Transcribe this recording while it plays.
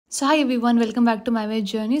So hi everyone, welcome back to my way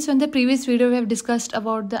journey. So in the previous video we have discussed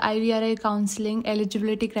about the IVRI counseling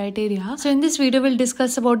eligibility criteria. So in this video we'll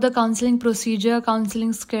discuss about the counseling procedure,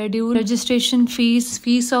 counseling schedule, registration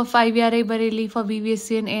fees of IVRI Bareilly for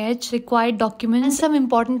BVSC and AH, required documents, and some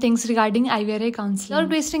important things regarding IVRI counseling.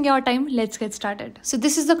 Without wasting your time, let's get started. So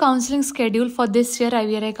this is the counseling schedule for this year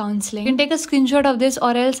IVRI counseling. You can take a screenshot of this,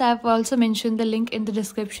 or else I have also mentioned the link in the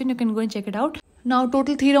description. You can go and check it out. Now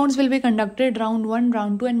total 3 rounds will be conducted, round 1,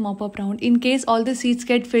 round 2 and mop-up round. In case all the seats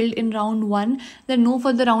get filled in round 1, then no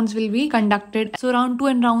further rounds will be conducted. So round 2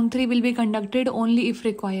 and round 3 will be conducted only if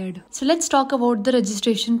required. So let's talk about the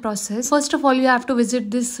registration process. First of all, you have to visit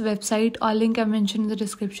this website, or link I mentioned in the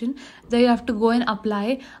description. There you have to go and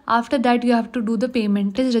apply. After that you have to do the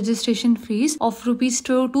payment. It is registration fees of rupees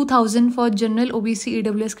 2,000 for general OBC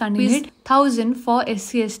EWS candidate, 1,000 for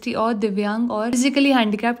SC, ST or Divyang or physically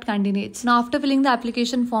handicapped candidates. Now after filling the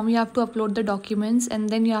application form, you have to upload the documents and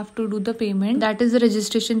then you have to do the payment. That is the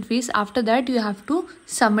registration fees. After that you have to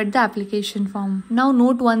submit the application form. Now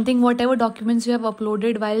note one thing, whatever documents you have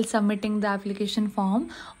uploaded while submitting the application form,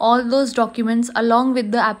 all those documents along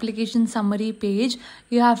with the application summary page,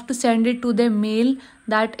 you have to send it to their mail,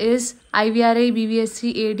 that is IVRI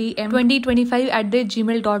BVSC AH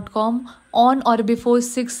 2025@gmail.com on or before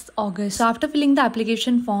 6th August. So after filling the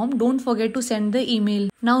application form, don't forget to send the email.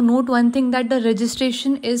 Now note one thing, that the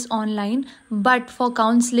registration is online, but for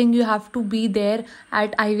counseling you have to be there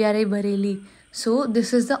at IVRI Bareilly. So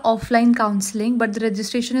this is the offline counseling, but the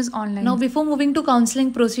registration is online. Now before moving to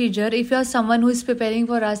counseling procedure, if you are someone who is preparing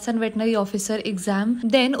for Rajasthan Veterinary Officer exam,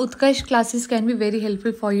 then Utkash classes can be very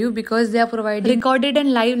helpful for you, because they are providing recorded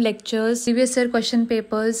and live lectures, previous year question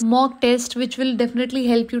papers, mock test, which will definitely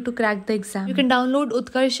help you to crack the exam. You can download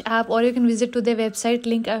Utkash app, or you can visit to their website,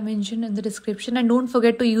 link I mentioned in the description, and don't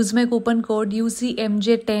forget to use my coupon code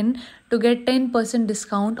UCMJ10 to get 10%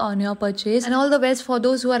 discount on your purchase. And all the best for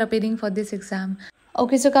those who are appearing for this exam.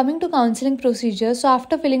 Okay, so coming to counseling procedure. So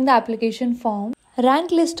after filling the application form,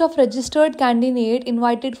 rank list of registered candidate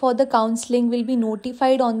invited for the counseling will be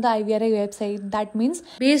notified on the IVRI website. That means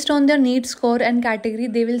based on their Neet score and category,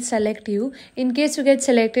 they will select you. In case you get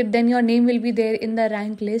selected, then your name will be there in the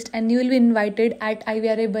rank list and you will be invited at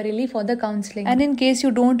IVRI Bareilly for the counseling. And in case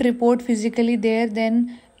you don't report physically there,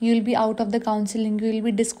 then you will be out of the counseling, you will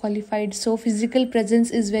be disqualified. So physical presence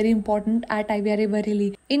is very important at IVRI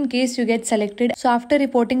Bareilly in case you get selected. So after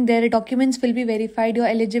reporting there, documents will be verified, your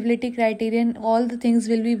eligibility criterion, all the things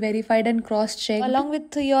will be verified and cross-checked. Along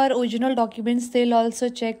with your original documents, they'll also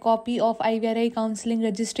check copy of IVRI counseling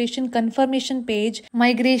registration confirmation page,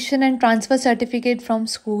 migration and transfer certificate from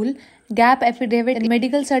school, gap affidavit,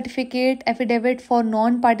 medical certificate, affidavit for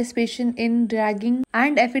non-participation in ragging,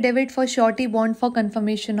 and affidavit for surety bond for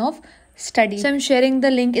confirmation of study. So I'm sharing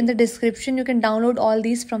the link in the description. You can download all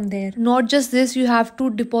these from there. Not just this, you have to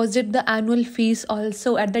deposit the annual fees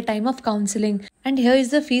also at the time of counseling. And here is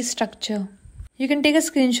the fee structure. You can take a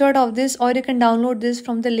screenshot of this, or you can download this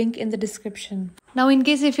from the link in the description. Now in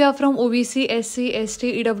case if you are from OBC, SC,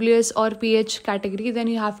 ST, EWS or PH category, then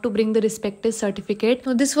you have to bring the respective certificate.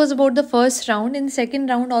 Now this was about the first round. In the second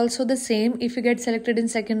round also the same. If you get selected in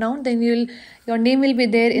second round, then your name will be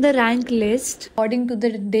there in the rank list. According to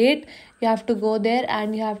the date, you have to go there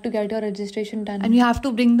and you have to get your registration done. And you have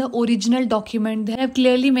to bring the original document. They have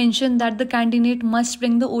clearly mentioned that the candidate must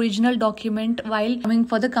bring the original document while coming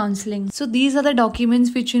for the counseling. So these are the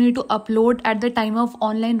documents which you need to upload at the time of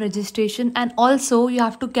online registration, and also you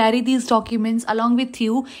have to carry these documents along with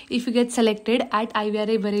you if you get selected at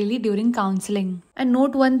IVRI Bareilly during counseling. And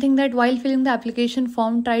note one thing, that while filling the application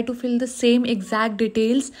form, try to fill the same exact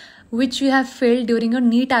details which you have filled during your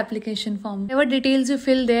Neet application form. Whatever details you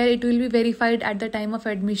fill there, it will be verified at the time of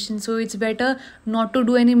admission. So it's better not to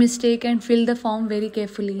do any mistake and fill the form very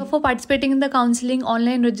carefully. So for participating in the counseling,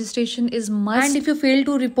 online registration is must. And if you fail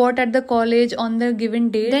to report at the college on the given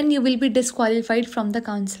date, then you will be disqualified from the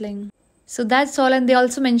counseling. So that's all. And they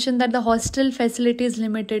also mentioned that the hostel facility is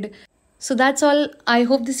limited. So that's all. I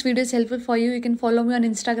hope this video is helpful for you. You can follow me on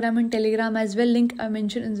Instagram and Telegram as well. Link I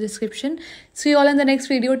mentioned in the description. See you all in the next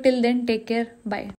video. Till then, take care. Bye.